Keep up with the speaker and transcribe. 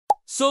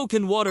So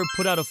can water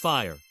put out a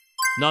fire?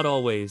 Not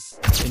always.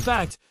 In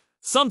fact,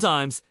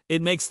 sometimes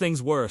it makes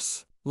things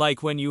worse.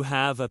 Like when you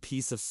have a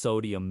piece of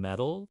sodium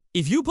metal.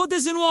 If you put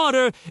this in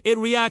water, it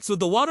reacts with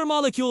the water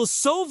molecules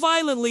so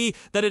violently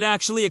that it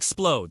actually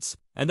explodes.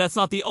 And that's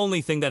not the only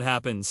thing that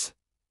happens.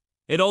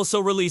 It also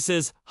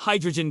releases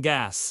hydrogen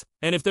gas.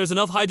 And if there's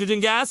enough hydrogen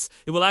gas,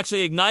 it will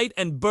actually ignite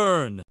and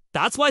burn.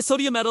 That's why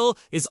sodium metal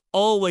is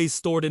always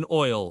stored in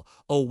oil,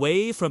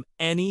 away from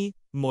any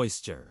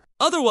moisture.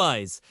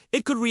 Otherwise,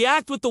 it could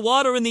react with the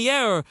water in the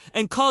air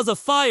and cause a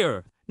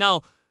fire.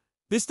 Now,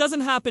 this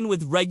doesn't happen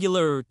with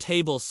regular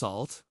table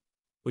salt,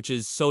 which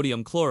is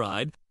sodium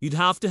chloride. You'd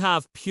have to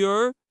have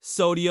pure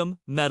sodium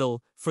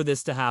metal for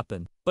this to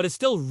happen. But it's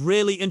still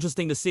really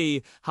interesting to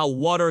see how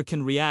water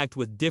can react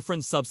with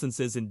different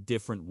substances in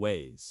different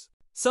ways.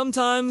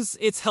 Sometimes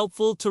it's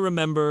helpful to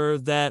remember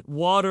that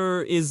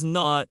water is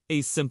not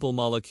a simple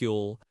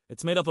molecule.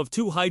 It's made up of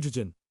 2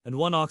 hydrogen and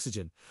 1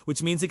 oxygen,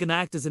 which means it can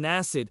act as an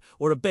acid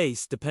or a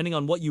base depending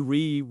on what you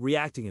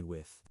reacting it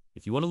with.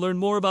 If you want to learn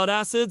more about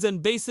acids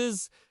and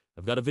bases,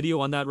 I've got a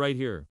video on that right here.